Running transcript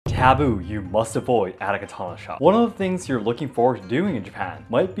taboo you must avoid at a katana shop. One of the things you're looking forward to doing in Japan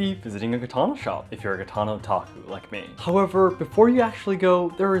might be visiting a katana shop if you're a katana otaku like me. However, before you actually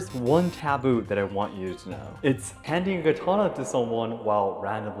go, there is one taboo that I want you to know. It's handing a katana to someone while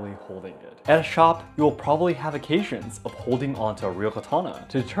randomly holding it. At a shop, you will probably have occasions of holding onto a real katana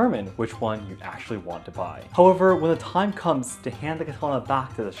to determine which one you actually want to buy. However, when the time comes to hand the katana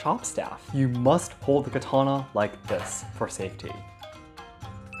back to the shop staff, you must hold the katana like this for safety.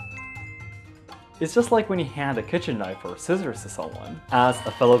 It's just like when you hand a kitchen knife or scissors to someone. As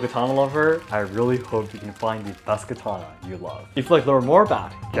a fellow katana lover, I really hope you can find the best katana you love. If you'd like to learn more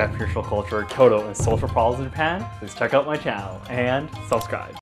about Japanese culture, Kyoto, and social problems in Japan, please check out my channel and subscribe.